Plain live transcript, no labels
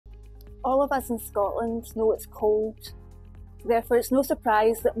All of us in Scotland know it's cold, therefore it's no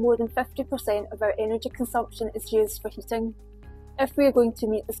surprise that more than 50% of our energy consumption is used for heating. If we are going to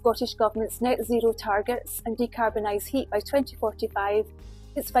meet the Scottish Government's net zero targets and decarbonise heat by 2045,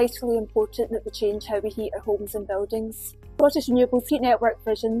 it's vitally important that we change how we heat our homes and buildings. Scottish Renewables Heat Network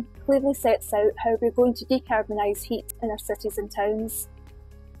Vision clearly sets out how we're going to decarbonise heat in our cities and towns.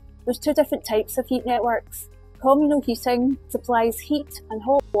 There's two different types of heat networks. Communal heating supplies heat and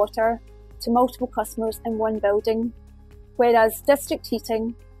hot water to multiple customers in one building, whereas district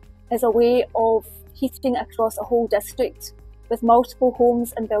heating is a way of heating across a whole district with multiple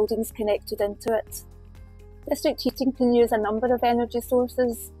homes and buildings connected into it. District heating can use a number of energy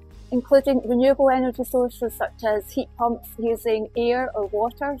sources, including renewable energy sources such as heat pumps using air or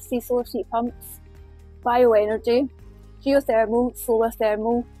water, sea-source heat pumps, bioenergy, geothermal, solar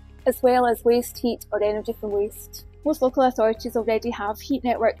thermal, as well as waste heat or energy from waste. Most local authorities already have heat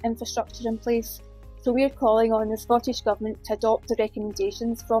network infrastructure in place, so we are calling on the Scottish Government to adopt the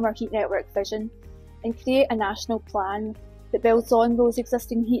recommendations from our heat network vision and create a national plan that builds on those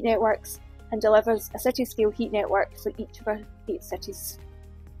existing heat networks and delivers a city-scale heat network for each of our 8 cities.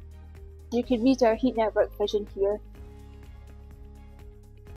 You can read our heat network vision here